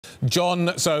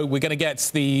John, so we're going to get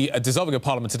the dissolving of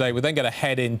Parliament today. We're then going to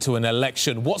head into an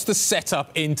election. What's the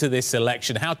setup into this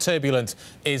election? How turbulent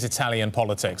is Italian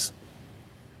politics?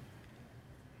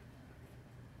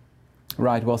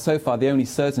 Right, well, so far the only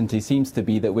certainty seems to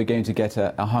be that we're going to get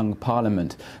a hung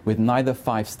parliament with neither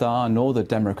Five Star nor the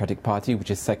Democratic Party,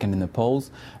 which is second in the polls,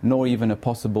 nor even a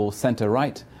possible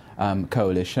centre-right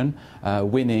coalition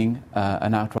winning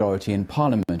an outright majority in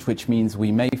Parliament, which means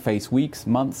we may face weeks,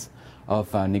 months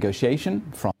of negotiation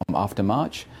from after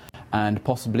March, and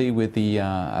possibly with the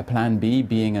plan B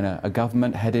being a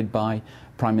government headed by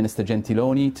Prime Minister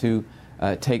Gentiloni to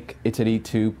take Italy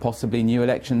to possibly new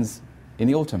elections in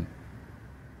the autumn.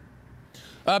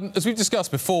 As we've discussed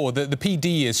before, the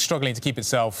PD is struggling to keep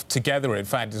itself together. In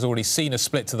fact, it's already seen a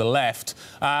split to the left.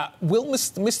 Will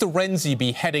Mr. Renzi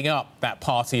be heading up that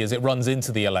party as it runs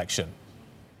into the election?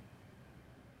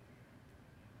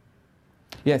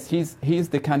 Yes, he's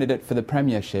the candidate for the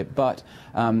premiership, but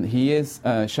he is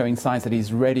showing signs that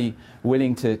he's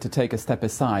willing to take a step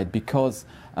aside because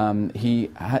he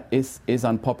is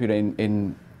unpopular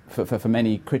for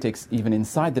many critics, even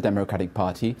inside the Democratic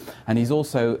Party, and he's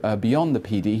also beyond the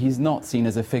PD. He's not seen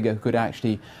as a figure who could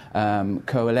actually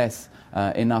coalesce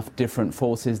enough different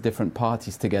forces, different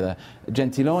parties together.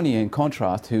 Gentiloni, in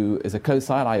contrast, who is a close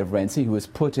ally of Renzi, who was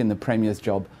put in the premier's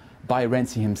job by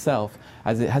Renzi himself,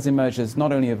 has emerged as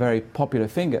not only a very popular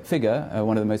figure,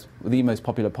 one of the most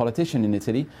popular politician in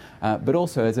Italy, but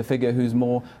also as a figure who's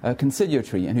more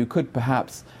conciliatory and who could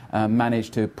perhaps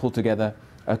manage to pull together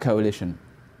a coalition.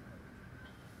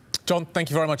 John, thank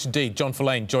you very much indeed. John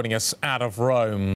Follain joining us out of Rome.